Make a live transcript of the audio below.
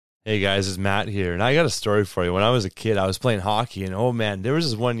Hey guys, it's Matt here, and I got a story for you. When I was a kid, I was playing hockey, and oh man, there was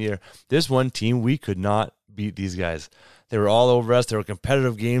this one year, this one team, we could not beat these guys. They were all over us. They were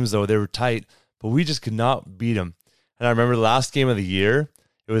competitive games, though. They were tight, but we just could not beat them. And I remember the last game of the year,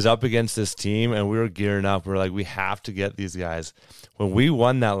 it was up against this team, and we were gearing up. We were like, we have to get these guys. When we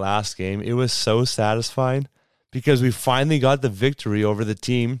won that last game, it was so satisfying because we finally got the victory over the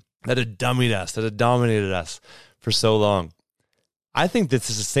team that had dummied us, that had dominated us for so long. I think this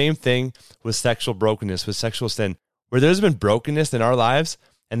is the same thing with sexual brokenness, with sexual sin, where there's been brokenness in our lives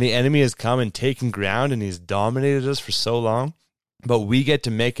and the enemy has come and taken ground and he's dominated us for so long, but we get to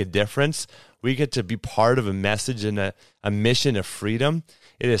make a difference. We get to be part of a message and a mission of freedom.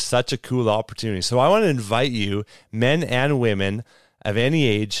 It is such a cool opportunity. So I want to invite you, men and women of any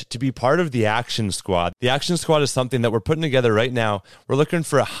age, to be part of the Action Squad. The Action Squad is something that we're putting together right now. We're looking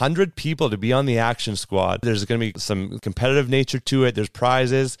for 100 people to be on the Action Squad. There's going to be some competitive nature to it. There's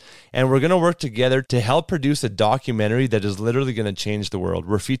prizes, and we're going to work together to help produce a documentary that is literally going to change the world.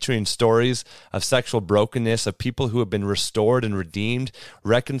 We're featuring stories of sexual brokenness, of people who have been restored and redeemed,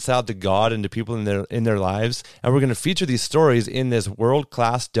 reconciled to God and to people in their lives. And we're going to feature these stories in this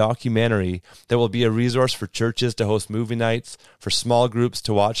world-class documentary that will be a resource for churches to host movie nights, for small groups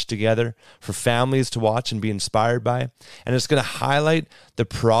to watch together, for families to watch and be inspired by. And it's going to highlight the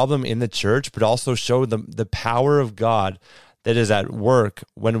problem in the church, but also show the power of God that is at work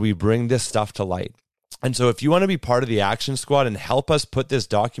when we bring this stuff to light. And so if you want to be part of the Action Squad and help us put this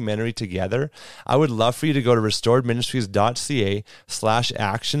documentary together, I would love for you to go to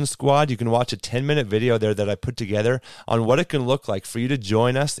restoredministries.ca/action squad. You can watch a 10-minute video there that I put together on what it can look like for you to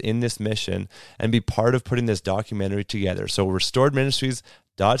join us in this mission and be part of putting this documentary together. So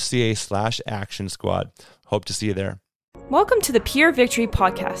restoredministries.ca/action squad. Hope to see you there. Welcome to the Pure Victory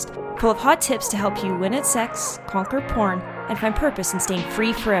Podcast, full of hot tips to help you win at sex, conquer porn, and find purpose in staying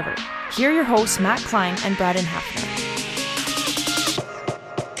free forever. Here are your hosts, Matt Klein and Braden Hafner.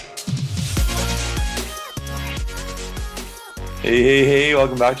 Hey,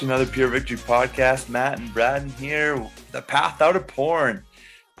 welcome back to another Pure Victory Podcast. Matt and Braden here, The Path Out of Porn,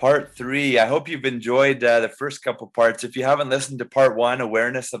 Part 3. I hope you've enjoyed the first couple parts. If you haven't listened to Part 1,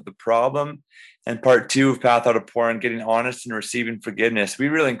 Awareness of the Problem, and Part 2 of Path Out of Porn, Getting Honest and Receiving Forgiveness, we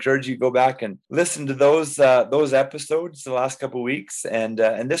really encourage you to go back and listen to those episodes the last couple of weeks. And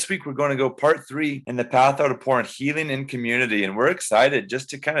this week we're going to go Part 3 in the Path Out of Porn, Healing in Community. And we're excited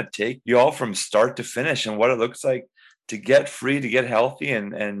just to kind of take you all from start to finish and what it looks like to get free, to get healthy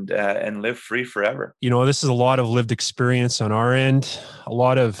and live free forever. You know, this is a lot of lived experience on our end, a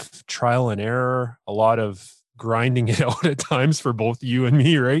lot of trial and error, a lot of grinding it out at times for both you and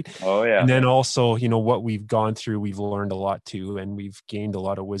me, right? Oh, yeah. And then also, you know, what we've gone through, we've learned a lot too, and we've gained a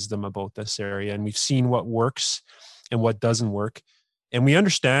lot of wisdom about this area, and we've seen what works and what doesn't work. And we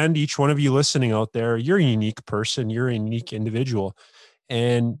understand, each one of you listening out there, you're a unique person, you're a unique individual.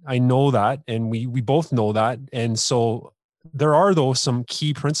 And I know that, and we both know that. And so there are, though, some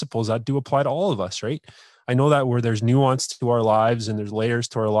key principles that do apply to all of us, right? I know that where there's nuance to our lives and there's layers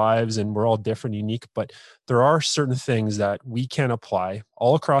to our lives and we're all different, unique, but there are certain things that we can apply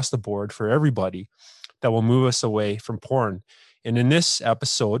all across the board for everybody that will move us away from porn. And in this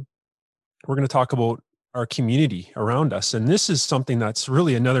episode, we're going to talk about our community around us. And this is something that's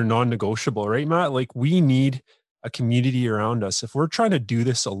really another non-negotiable, right, Matt? Like, we need a community around us. If we're trying to do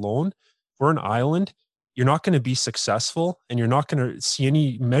this alone, if we're an island, you're not going to be successful and you're not going to see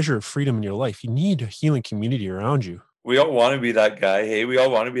any measure of freedom in your life. You need a healing community around you. We all want to be that guy. Hey, we all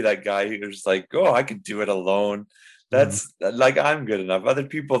want to be that guy who's like, oh, I could do it alone. That's like, I'm good enough. Other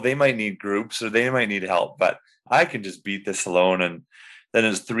people, they might need groups or they might need help, but I can just beat this alone. And then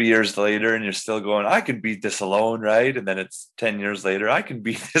it's 3 years later and you're still going, I can beat this alone, right? And then it's 10 years later, I can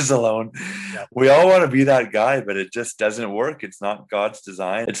beat this alone. Yep. We all want to be that guy, but it just doesn't work. It's not God's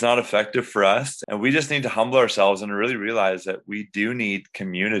design. It's not effective for us. And we just need to humble ourselves and really realize that we do need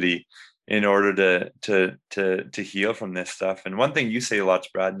community in order to heal from this stuff. And one thing you say a lot,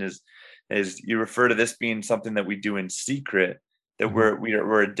 Braden, is you refer to this being something that we do in secret, that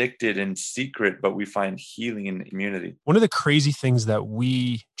we're addicted in secret, but we find healing in the community. One of the crazy things that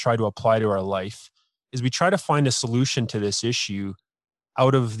we try to apply to our life is we try to find a solution to this issue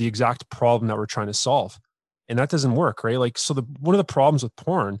out of the exact problem that we're trying to solve. And that doesn't work, right? Like, so one of the problems with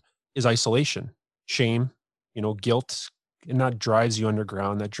porn is isolation, shame, guilt, and that drives you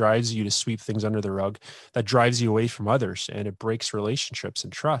underground, that drives you to sweep things under the rug, that drives you away from others, and it breaks relationships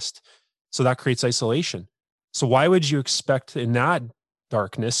and trust. So that creates isolation. So why would you expect in that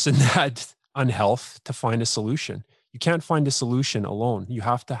darkness and that unhealth to find a solution? You can't find a solution alone. You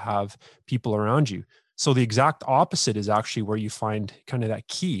have to have people around you. So the exact opposite is actually where you find kind of that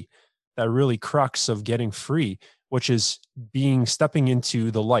key, that really crux of getting free, which is stepping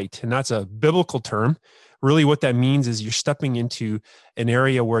into the light. And that's a biblical term. Really what that means is you're stepping into an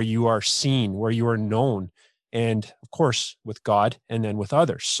area where you are seen, where you are known, and of course with God and then with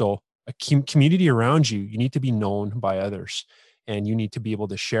others. So a community around you, you need to be known by others, and you need to be able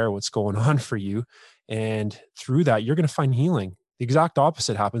to share what's going on for you. And through that, you're going to find healing. The exact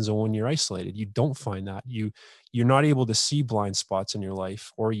opposite happens when you're isolated. You don't find that. You're not able to see blind spots in your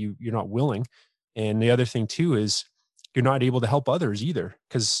life, or you're not willing. And the other thing too is you're not able to help others either,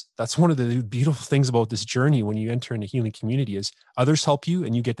 because that's one of the beautiful things about this journey when you enter into healing community is others help you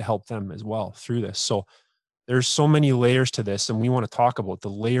and you get to help them as well through this. So there's so many layers to this, and we want to talk about the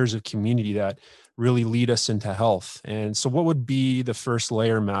layers of community that really lead us into health. And so what would be the first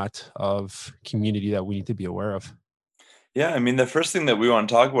layer, Matt, of community that we need to be aware of? Yeah, I mean, the first thing that we want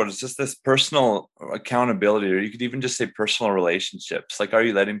to talk about is just this personal accountability, or you could even just say personal relationships. Like, are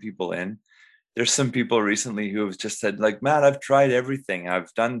you letting people in? There's some people recently who have just said, like, Matt, I've tried everything.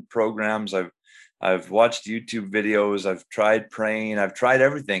 I've done programs. I've watched YouTube videos. I've tried praying. I've tried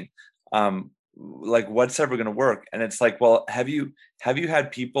everything. Like, what's ever going to work? And it's like, well, have you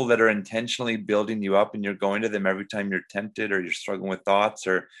had people that are intentionally building you up, and you're going to them every time you're tempted or you're struggling with thoughts,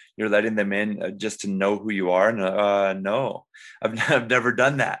 or you're letting them in just to know who you are? No, I've never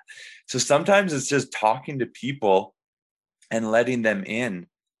done that. So sometimes it's just talking to people and letting them in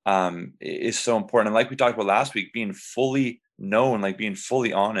is so important. And like we talked about last week, being fully known, like being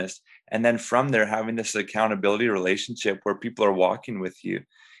fully honest. And then from there, having this accountability relationship where people are walking with you.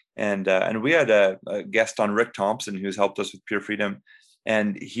 And we had a guest on, Rick Thompson, who's helped us with Pure Freedom.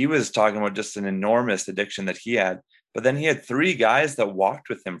 And he was talking about just an enormous addiction that he had. But then he had 3 guys that walked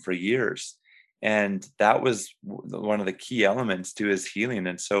with him for years. And that was one of the key elements to his healing.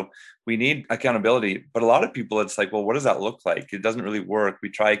 And so we need accountability. But a lot of people, it's like, well, what does that look like? It doesn't really work. We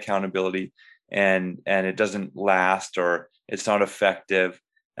try accountability and it doesn't last, or it's not effective.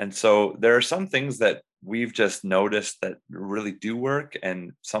 And so there are some things that we've just noticed that really do work,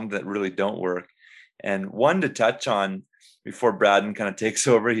 and some that really don't work. And one to touch on before Braden kind of takes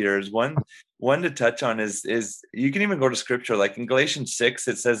over here is one to touch on is you can even go to scripture. Like in Galatians 6,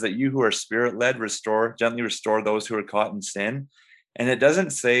 it says that you who are spirit led, gently restore those who are caught in sin. And it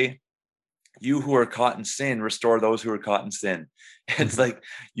doesn't say you who are caught in sin, restore those who are caught in sin. It's like,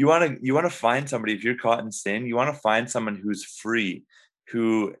 you want to find somebody, if you're caught in sin, you want to find someone who's free,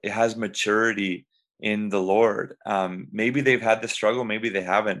 who has maturity in the Lord. Maybe they've had the struggle, maybe they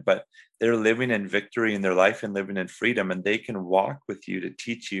haven't, but they're living in victory in their life and living in freedom, and they can walk with you to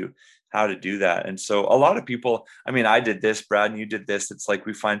teach you how to do that. And so a lot of people, I mean, I did this, Brad, and you did this. It's like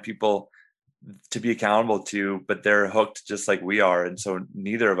we find people to be accountable to, but they're hooked just like we are. And so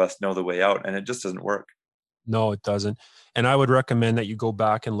neither of us know the way out, and it just doesn't work. No, it doesn't. And I would recommend that you go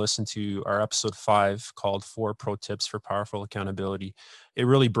back and listen to our episode 5 called 4 Pro Tips for Powerful Accountability. It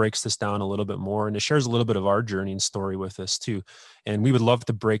really breaks this down a little bit more, and it shares a little bit of our journey and story with us too. And we would love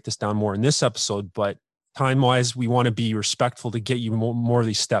to break this down more in this episode, but time-wise, we want to be respectful to get you more of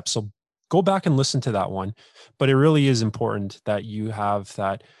these steps. So go back and listen to that one. But it really is important that you have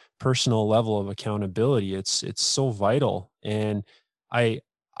that personal level of accountability. It's so vital. And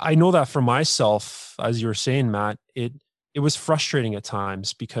I know that for myself, as you were saying, Matt, it was frustrating at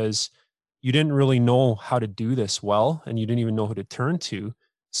times because you didn't really know how to do this well, and you didn't even know who to turn to.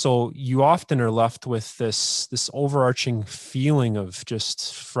 So you often are left with this overarching feeling of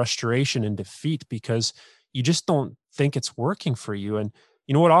just frustration and defeat because you just don't think it's working for you. And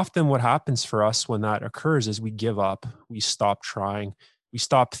you know what happens for us when that occurs is we give up, we stop trying, we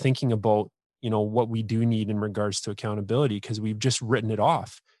stop thinking about, what we do need in regards to accountability because we've just written it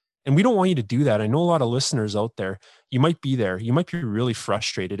off. And we don't want you to do that. I know a lot of listeners out there, you might be there. You might be really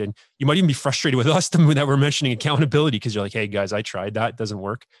frustrated, and you might even be frustrated with us that we're mentioning accountability because you're like, hey guys, I tried that. It doesn't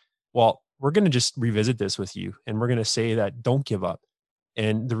work. Well, we're going to just revisit this with you, and we're going to say that don't give up.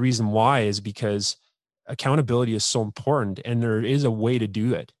 And the reason why is because accountability is so important, and there is a way to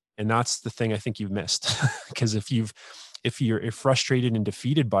do it. And that's the thing I think you've missed. Because if you're frustrated and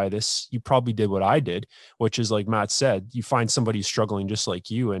defeated by this, you probably did what I did, which is like Matt said, you find somebody struggling just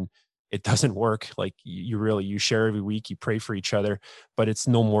like you and it doesn't work. Like you share every week, you pray for each other, but it's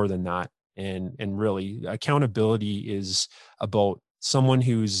no more than that. And really accountability is about someone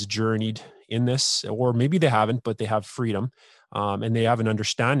who's journeyed in this, or maybe they haven't, but they have freedom. And they have an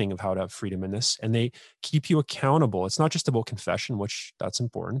understanding of how to have freedom in this, and they keep you accountable. It's not just about confession, which that's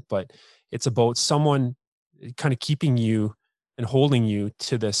important, but it's about someone kind of keeping you and holding you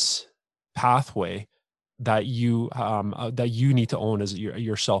to this pathway that you need to own as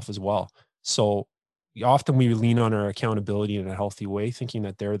yourself as well. So often we lean on our accountability in a healthy way, thinking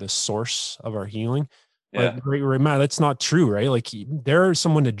that they're the source of our healing. Yeah. But right, Matt, that's not true, right? Like they're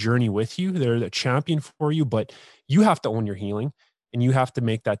someone to journey with you. They're the champion for you, but you have to own your healing and you have to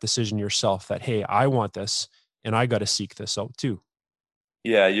make that decision yourself that, hey, I want this and I got to seek this out too.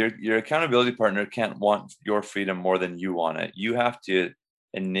 Yeah, your accountability partner can't want your freedom more than you want it. You have to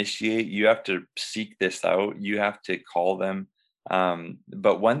initiate, you have to seek this out, you have to call them.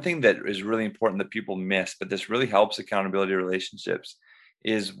 But one thing that is really important that people miss, but this really helps accountability relationships,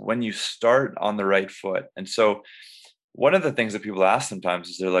 is when you start on the right foot. And so one of the things that people ask sometimes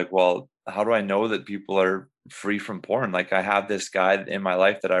is they're like, well, how do I know that people are free from porn? Like, I have this guy in my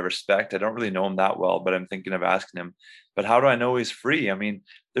life that I respect. I don't really know him that well, but I'm thinking of asking him, but how do I know he's free? I mean,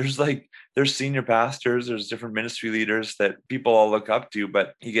 there's senior pastors, there's different ministry leaders that people all look up to,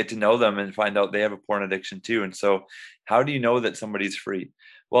 but you get to know them and find out they have a porn addiction too. And so how do you know that somebody's free?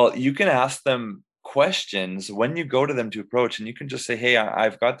 Well, you can ask them questions when you go to them to approach, and you can just say, hey,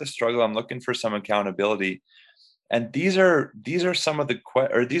 I've got this struggle. I'm looking for some accountability. And these are some of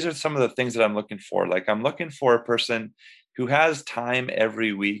the things that I'm looking for. Like, I'm looking for a person who has time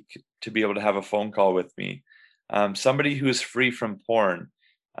every week to be able to have a phone call with me, somebody who is free from porn,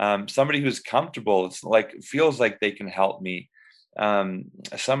 somebody who's comfortable. It's like, feels like they can help me,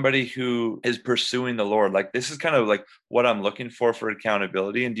 somebody who is pursuing the Lord. Like, this is kind of like what I'm looking for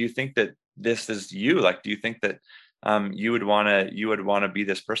accountability. And do you think that this is you? Like, do you think that you would want to be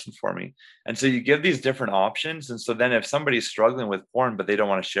this person for me? And so you give these different options. And so then if somebody's struggling with porn, but they don't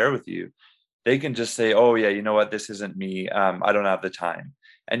want to share with you, they can just say, oh yeah, you know what, this isn't me. I don't have the time.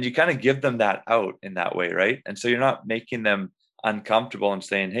 And you kind of give them that out in that way, right? And so you're not making them uncomfortable and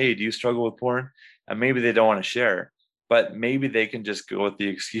saying, hey, do you struggle with porn? And maybe they don't want to share, but maybe they can just go with the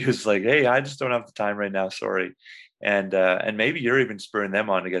excuse like, hey, I just don't have the time right now, sorry. And maybe you're even spurring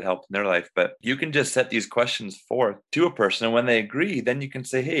them on to get help in their life. But you can just set these questions forth to a person, and when they agree, then you can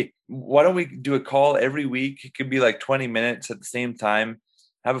say, hey, why don't we do a call every week? It could be like 20 minutes at the same time.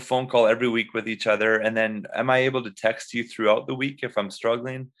 Have a phone call every week with each other, and then am I able to text you throughout the week if I'm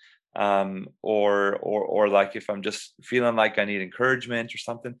struggling, or like if I'm just feeling like I need encouragement or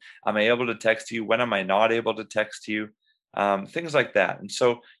something? Am I able to text you? When am I not able to text you? Things like that. And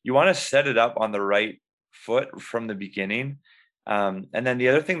so you want to set it up on the right foot from the beginning. And then the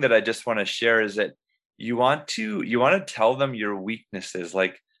other thing that I just want to share is that you want to tell them your weaknesses,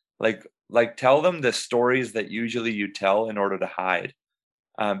 like tell them the stories that usually you tell in order to hide.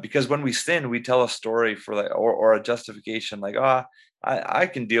 Because when we sin, we tell a story for like, or a justification, like, I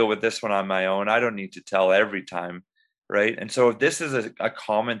can deal with this one on my own. I don't need to tell every time, right? And so if this is a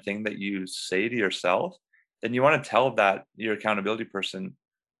common thing that you say to yourself, then you want to tell that your accountability person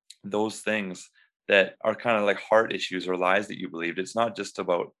those things that are kind of like heart issues or lies that you believed. It's not just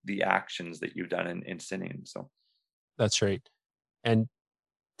about the actions that you've done in sinning. So That's right. And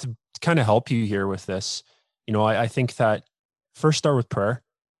to kind of help you here with this, I think that first start with prayer.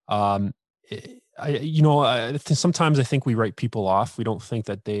 Sometimes I think we write people off. We don't think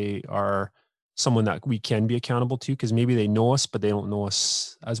that they are someone that we can be accountable to, because maybe they know us, but they don't know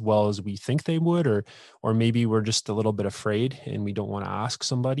us as well as we think they would, or maybe we're just a little bit afraid and we don't want to ask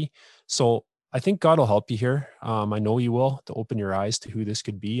somebody. So I think God will help you here. I know He will, to open your eyes to who this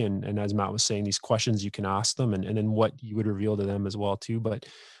could be. And as Matt was saying, these questions you can ask them, and then what you would reveal to them as well too. But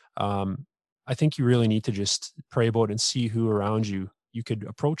I think you really need to just pray about it and see who around you could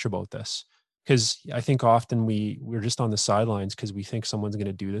approach about this. Because I think often we're just on the sidelines because we think someone's going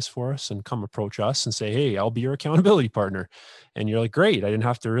to do this for us and come approach us and say, hey, I'll be your accountability partner. And you're like, great, I didn't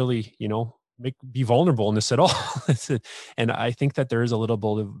have to really, be vulnerable in this at all. And I think that there is a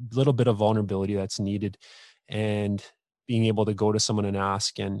little bit of vulnerability that's needed, and being able to go to someone and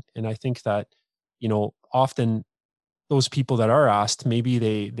ask. And I think that, often those people that are asked,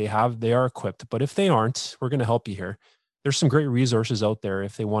 maybe they are equipped, but if they aren't, we're going to help you here. There's some great resources out there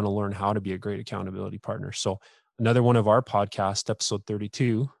if they want to learn how to be a great accountability partner. So another one of our podcast, episode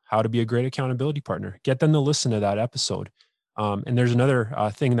 32, how to be a great accountability partner. Get them to listen to that episode. And there's another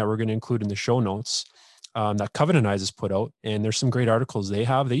thing that we're going to include in the show notes that Covenant Eyes has put out. And there's some great articles they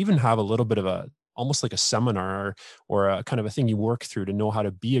have. They even have a little bit of almost like a seminar or a kind of a thing you work through to know how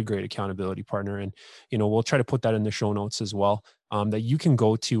to be a great accountability partner. And, we'll try to put that in the show notes as well, that you can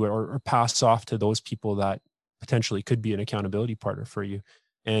go to or pass off to those people that potentially could be an accountability partner for you.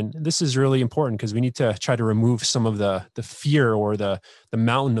 And this is really important because we need to try to remove some of the fear or the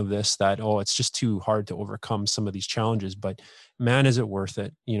mountain of this, that, it's just too hard to overcome some of these challenges. But man, is it worth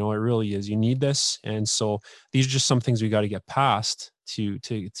it? It really is. You need this. And so these are just some things we got to get past to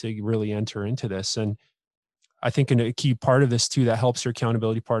really enter into this. And I think a key part of this too, that helps your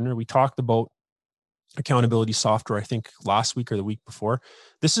accountability partner, we talked about accountability software, I think last week or the week before.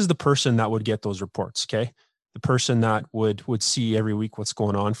 This is the person that would get those reports. Okay. The person that would see every week what's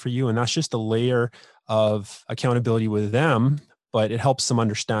going on for you. And that's just a layer of accountability with them, but it helps them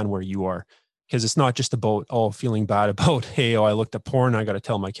understand where you are. Because it's not just about, feeling bad about, hey, I looked at porn, I got to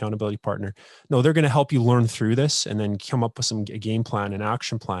tell my accountability partner. No, they're going to help you learn through this and then come up with a game plan, an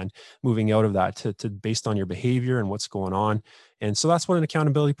action plan moving out of that to based on your behavior and what's going on. And so that's what an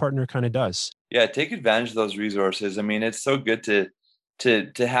accountability partner kind of does. Yeah, take advantage of those resources. I mean, it's so good to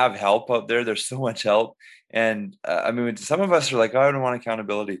have help out there. There's so much help. And I mean, some of us are like, oh, I don't want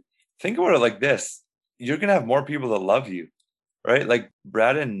accountability. Think about it like this. You're going to have more people that love you, right? Like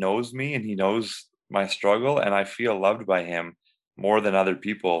Braden knows me and he knows my struggle, and I feel loved by him more than other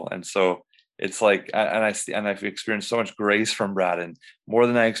people. And so it's like, and I've experienced so much grace from Braden more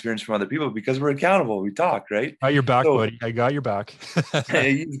than I experienced from other people because we're accountable. We talk, right? Got your back, So buddy. I got your back.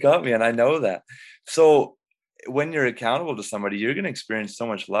 he's got me, and I know that. So when you're accountable to somebody, you're going to experience so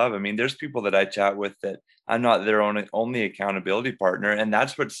much love. I mean, there's people that I chat with that I'm not their only accountability partner, and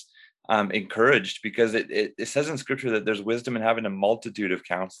that's what's encouraged, because it says in scripture that there's wisdom in having a multitude of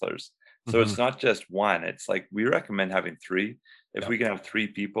counselors. So Mhm. it's not just one. It's like we recommend having three. If Yeah. we can have three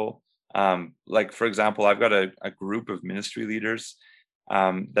people, like for example, I've got a group of ministry leaders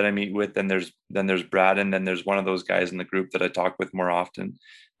that I meet with. Then there's Brad, and then there's one of those guys in the group that I talk with more often.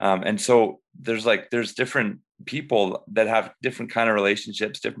 And so there's different people that have different kind of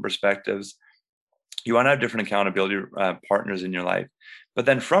relationships, different perspectives. You want to have different accountability partners in your life, but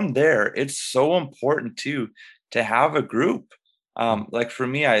then from there, it's so important to have a group. Like for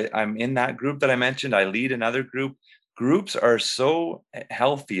me, I'm in that group that I mentioned. I lead another group. Groups are so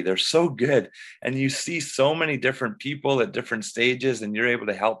healthy, they're so good, and you see so many different people at different stages, and you're able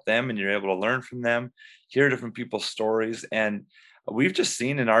to help them, and you're able to learn from them, hear different people's stories. And we've just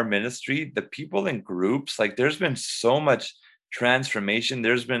seen in our ministry, the people in groups, like there's been so much transformation.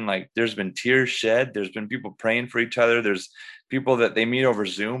 There's been tears shed, there's been people praying for each other, there's people that they meet over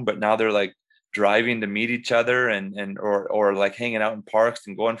Zoom, but now they're like driving to meet each other, or like hanging out in parks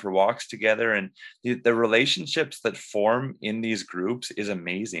and going for walks together. And the relationships that form in these groups is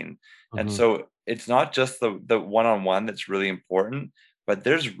amazing. And Mhm. so it's not just the one-on-one that's really important, but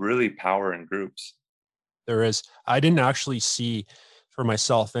there's really power in groups. There is. I didn't actually see for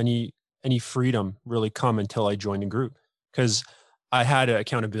myself any freedom really come until I joined a group, because I had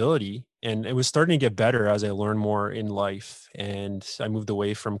accountability and it was starting to get better as I learned more in life. And I moved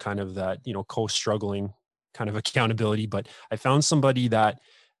away from kind of that, co-struggling kind of accountability, but I found somebody that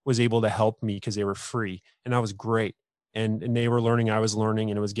was able to help me because they were free, and that was great. And they were learning, I was learning,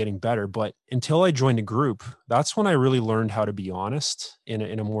 and it was getting better. But until I joined a group, that's when I really learned how to be honest in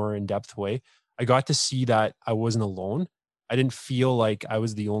a more in-depth way. I got to see that I wasn't alone. I didn't feel like I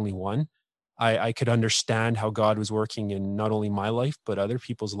was the only one. I could understand how God was working in not only my life, but other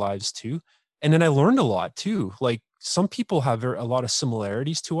people's lives too. And then I learned a lot too. Like some people have a lot of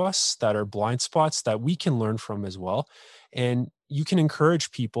similarities to us that are blind spots that we can learn from as well. And you can encourage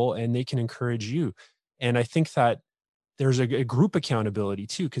people and they can encourage you. And I think that there's a group accountability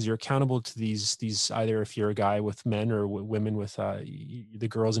too, because you're accountable to these either if you're a guy with men or women with the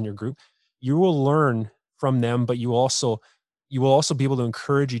girls in your group, you will learn from them, but you will also be able to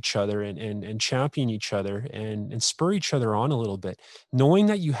encourage each other and champion each other and spur each other on a little bit, knowing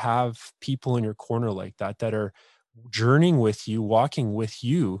that you have people in your corner like that are journeying with you, walking with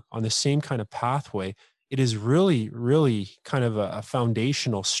you on the same kind of pathway. It is really, really kind of a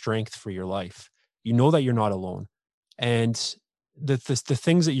foundational strength for your life. You know that you're not alone. And the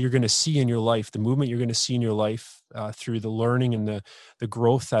things that you're going to see in your life, the movement you're going to see in your life through the learning and the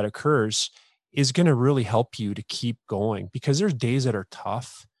growth that occurs is going to really help you to keep going, because there's days that are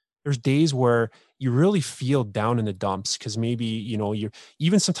tough. There's days where you really feel down in the dumps because maybe, you're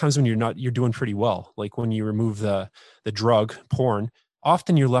even sometimes when you're doing pretty well, like when you remove the drug porn,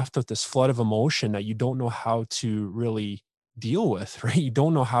 often you're left with this flood of emotion that you don't know how to really deal with, right? You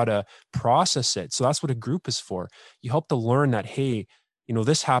don't know how to process it. So that's what a group is for. You help to learn that, hey,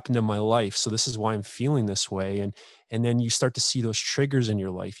 this happened in my life, so this is why I'm feeling this way. And then you start to see those triggers in your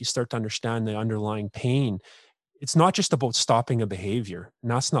life. You start to understand the underlying pain. It's not just about stopping a behavior, and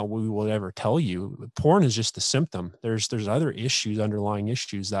that's not what we will ever tell you. Porn is just a symptom. There's other issues, underlying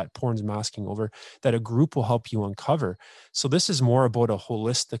issues that porn's masking over, that a group will help you uncover. So this is more about a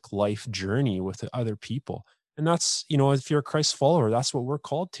holistic life journey with other people. And that's, if you're a Christ follower, that's what we're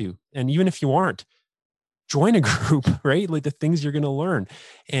called to. And even if you aren't, join a group, right? Like the things you're going to learn.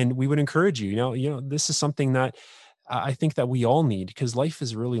 And we would encourage you, this is something that I think that we all need, because life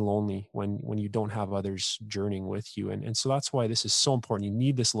is really lonely when you don't have others journeying with you. And so that's why this is so important. You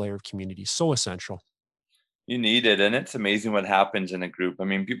need this layer of community, so essential. You need it. And it's amazing what happens in a group. I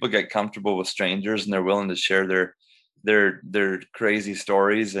mean, people get comfortable with strangers and they're willing to share their crazy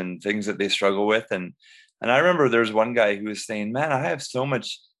stories and things that they struggle with. And I remember there's one guy who was saying, man, I have so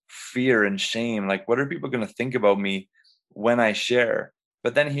much fear and shame. Like, what are people going to think about me when I share?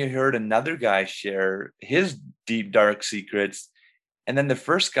 But then he heard another guy share his deep, dark secrets. And then the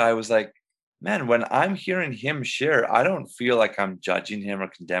first guy was like, man, when I'm hearing him share, I don't feel like I'm judging him or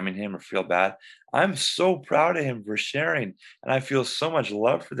condemning him or feel bad. I'm so proud of him for sharing. And I feel so much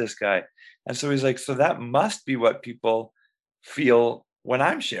love for this guy. And so he's like, so that must be what people feel when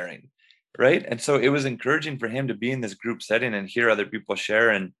I'm sharing. Right. And so it was encouraging for him to be in this group setting and hear other people share.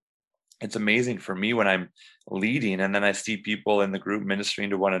 And it's amazing for me when I'm leading and then I see people in the group ministering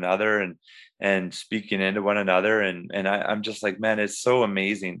to one another and speaking into one another. I'm just like, man, it's so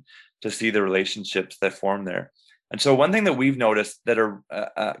amazing to see the relationships that form there. And so one thing that we've noticed that are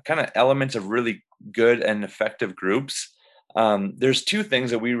kind of elements of really good and effective groups, there's two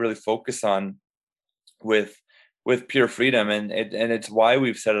things that we really focus on with Pure Freedom, and it's why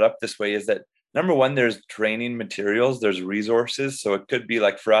we've set it up this way, is that number one, there's training materials, there's resources. So it could be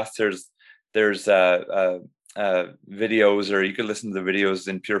like for us, there's videos, or you could listen to the videos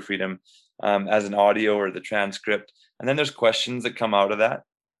in Pure Freedom as an audio or the transcript. And then there's questions that come out of that.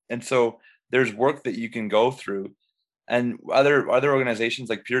 And so there's work that you can go through. And other organizations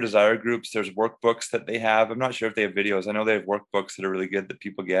like Pure Desire groups, there's workbooks that they have. I'm not sure if they have videos. I know they have workbooks that are really good that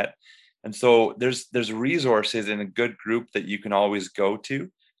people get. And so there's resources in a good group that you can always go to.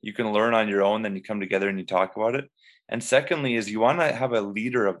 You can learn on your own, then you come together and you talk about it. And secondly is you want to have a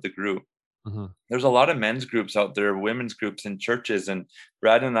leader of the group. Mm-hmm. There's a lot of men's groups out there, women's groups in churches. And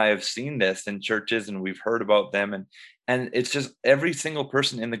Brad and I have seen this in churches and we've heard about them. And it's just every single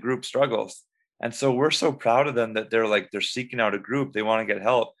person in the group struggles. And so we're so proud of them that they're seeking out a group. They want to get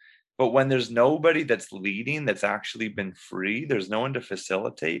help. But when there's nobody that's leading, that's actually been free, there's no one to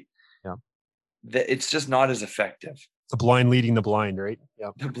facilitate. Yeah. It's just not as effective. The blind leading the blind, right? Yeah.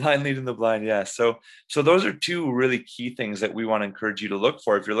 The blind leading the blind. Yeah. So those are two really key things that we want to encourage you to look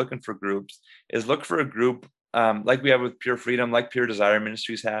for. If you're looking for groups, is look for a group like we have with Pure Freedom, like Pure Desire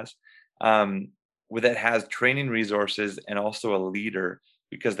Ministries has, that has training resources and also a leader,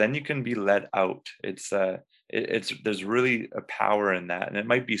 because then you can be led out. There's really a power in that, and it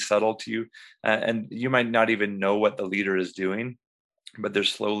might be subtle to you, and you might not even know what the leader is doing, but they're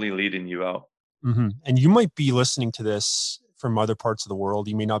slowly leading you out. Mm-hmm. And you might be listening to this from other parts of the world.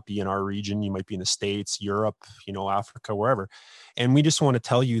 You may not be in our region. You might be in the States, Europe, Africa, wherever. And we just want to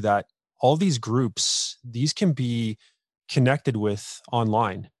tell you that all these groups, these can be connected with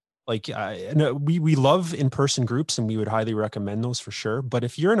online. Like we love in-person groups and we would highly recommend those for sure. But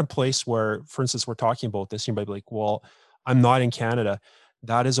if you're in a place where, for instance, we're talking about this, you might be like, well, I'm not in Canada.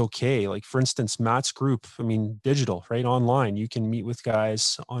 That is okay. Like for instance, Matt's group, digital, right? Online, you can meet with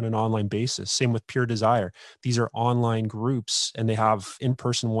guys on an online basis. Same with Pure Desire. These are online groups and they have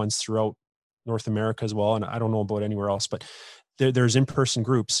in-person ones throughout North America as well. And I don't know about anywhere else, but there's in-person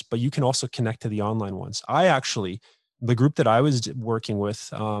groups, but you can also connect to the online ones. The group that I was working with,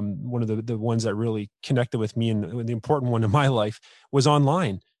 one of the ones that really connected with me and the important one in my life was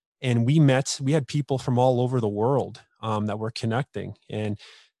online. And we had people from all over the world that were connecting. And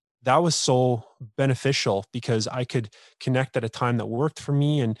that was so beneficial because I could connect at a time that worked for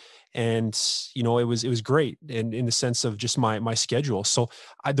me. And it was great in the sense of just my schedule. So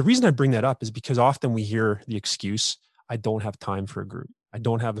the reason I bring that up is because often we hear the excuse, I don't have time for a group. I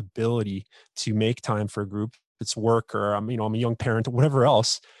don't have ability to make time for a group. It's work, or I'm a young parent or whatever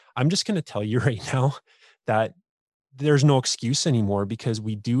else. I'm just going to tell you right now that there's no excuse anymore, because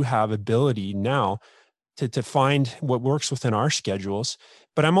we do have ability now to find what works within our schedules.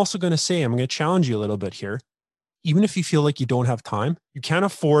 But I'm also going to say, I'm going to challenge you a little bit here. Even if you feel like you don't have time, you can't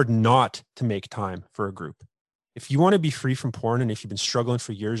afford not to make time for a group. If you want to be free from porn, and if you've been struggling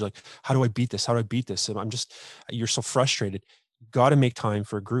for years, like, how do I beat this? How do I beat this? And you're so frustrated. Got to make time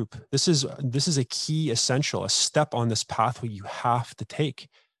for a group. This is a key essential, a step on this pathway you have to take.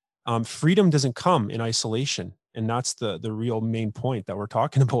 Freedom doesn't come in isolation. And that's the real main point that we're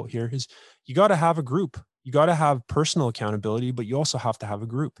talking about here is you got to have a group. You got to have personal accountability, but you also have to have a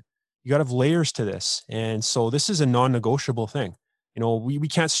group. You got to have layers to this. And so this is a non-negotiable thing. We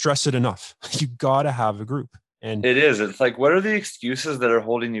can't stress it enough. You got to have a group. And it is. It's like, what are the excuses that are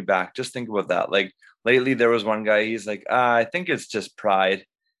holding you back? Just think about that. Like lately there was one guy, he's like, I think it's just pride.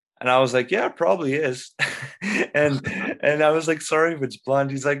 And I was like, yeah, it probably is. and I was like, sorry if it's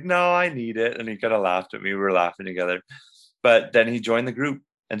blunt. He's like, no, I need it. And he kind of laughed at me. We were laughing together. But then he joined the group.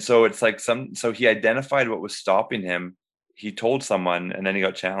 And so it's like so he identified what was stopping him. He told someone and then he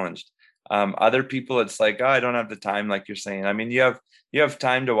got challenged. Other people, it's like, oh, I don't have the time, like you're saying. I mean, you have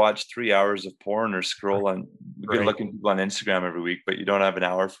time to watch 3 hours of porn or scroll on good looking people on Instagram every week, but you don't have an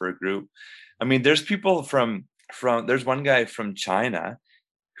hour for a group. I mean, there's people from there's one guy from China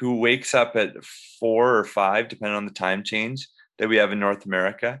who wakes up at 4 or 5, depending on the time change that we have in North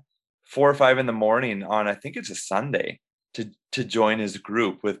America, 4 or 5 in the morning on, I think it's a Sunday, to join his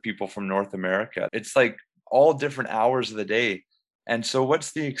group with people from North America. It's like all different hours of the day. And so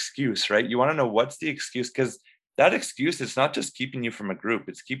what's the excuse, right? You want to know what's the excuse, because that excuse, it's not just keeping you from a group,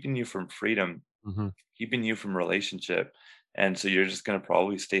 it's keeping you from freedom, keeping you from relationship. And so you're just going to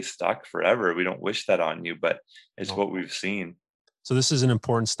probably stay stuck forever. We don't wish that on you, but it's what we've seen. So this is an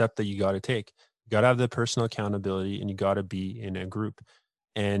important step that you got to take. You got to have the personal accountability, and you got to be in a group.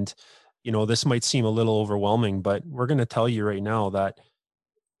 And, you know, this might seem a little overwhelming, but we're going to tell you right now that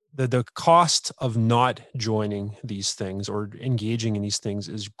the cost of not joining these things or engaging in these things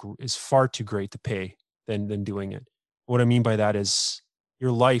is far too great to pay than doing it. What I mean by that is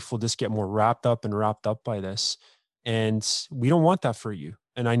your life will just get more wrapped up by this. And we don't want that for you.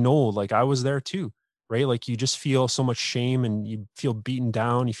 And I know, like, I was there too, right? Like, you just feel so much shame and you feel beaten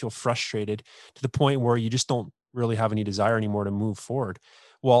down, you feel frustrated to the point where you just don't really have any desire anymore to move forward.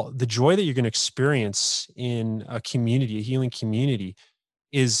 Well, the joy that you're going to experience in a community, a healing community,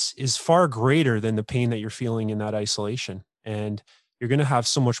 is far greater than the pain that you're feeling in that isolation. And you're going to have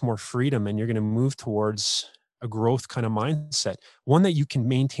so much more freedom, and you're going to move towards a growth kind of mindset, one that you can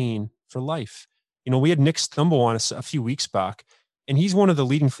maintain for life. You know, we had Nick Stumble on a few weeks back, and he's one of the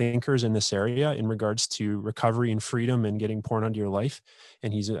leading thinkers in this area in regards to recovery and freedom and getting porn out of your life.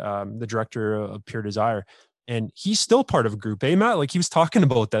 And he's the director of Pure Desire. And he's still part of a group, Matt? Like, he was talking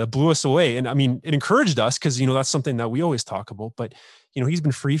about that. It blew us away. And I mean, it encouraged us because, you know, that's something that we always talk about. But, you know, he's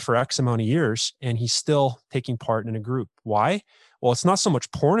been free for X amount of years, and he's still taking part in a group. Why? Well, it's not so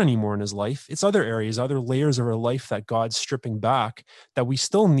much porn anymore in his life. It's other areas, other layers of our life that God's stripping back, that we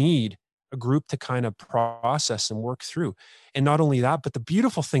still need a group to kind of process and work through. And not only that, but the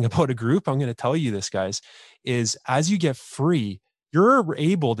beautiful thing about a group, I'm going to tell you this, guys, is as you get free, you're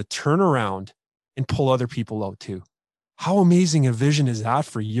able to turn around and pull other people out too. How amazing a vision is that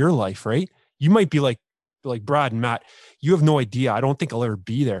for your life, right? You might be like Brad and Matt, you have no idea. I don't think I'll ever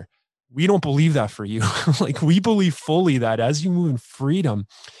be there. We don't believe that for you. Like, we believe fully that as you move in freedom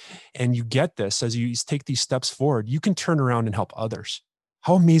and you get this, as you take these steps forward, you can turn around and help others.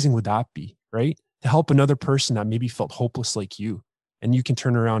 How amazing would that be, right? To help another person that maybe felt hopeless like you. And you can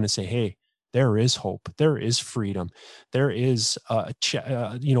turn around and say, hey, there is hope. There is freedom. There is a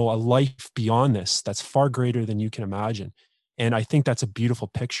life beyond this that's far greater than you can imagine. And I think that's a beautiful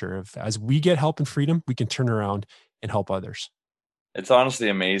picture of, as we get help and freedom, we can turn around and help others. It's honestly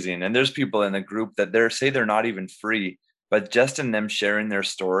amazing. And there's people in the group that they're not even free, but just in them sharing their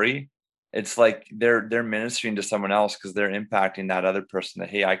story, it's like they're ministering to someone else, because they're impacting that other person that,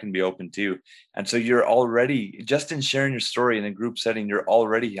 hey, I can be open too. And so you're already, just in sharing your story in a group setting, you're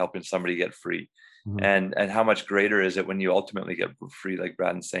already helping somebody get free. And how much greater is it when you ultimately get free, like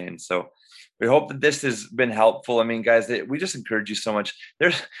Braden's saying. So we hope that this has been helpful. I mean, guys, we just encourage you so much.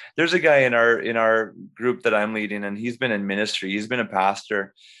 There's a guy in our group that I'm leading, and he's been in ministry. He's been a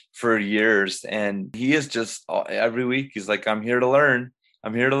pastor for years, and he is just every week, he's like, I'm here to learn.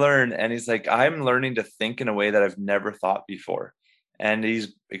 And he's like, I'm learning to think in a way that I've never thought before. And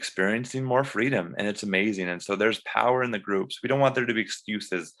he's experiencing more freedom, and it's amazing. And so there's power in the groups. We don't want there to be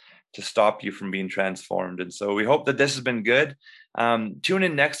excuses to stop you from being transformed. And so we hope that this has been good. Tune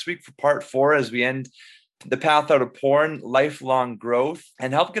in next week for part 4 as we end the path out of porn, lifelong growth,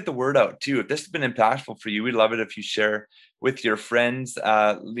 and help get the word out too. If this has been impactful for you, we'd love it if you share with your friends.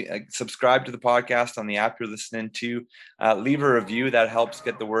 Subscribe to the podcast on the app you're listening to. Leave a review. That helps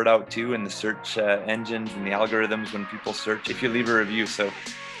get the word out too in the search engines and the algorithms when people search, if you leave a review. So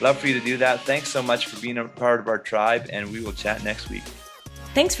love for you to do that. Thanks so much for being a part of our tribe, and we will chat next week.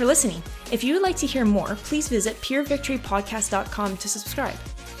 Thanks for listening. If you would like to hear more, please visit purevictorypodcast.com to subscribe.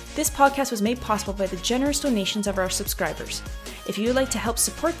 This podcast was made possible by the generous donations of our subscribers. If you would like to help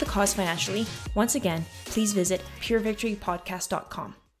support the cause financially, once again, please visit purevictorypodcast.com.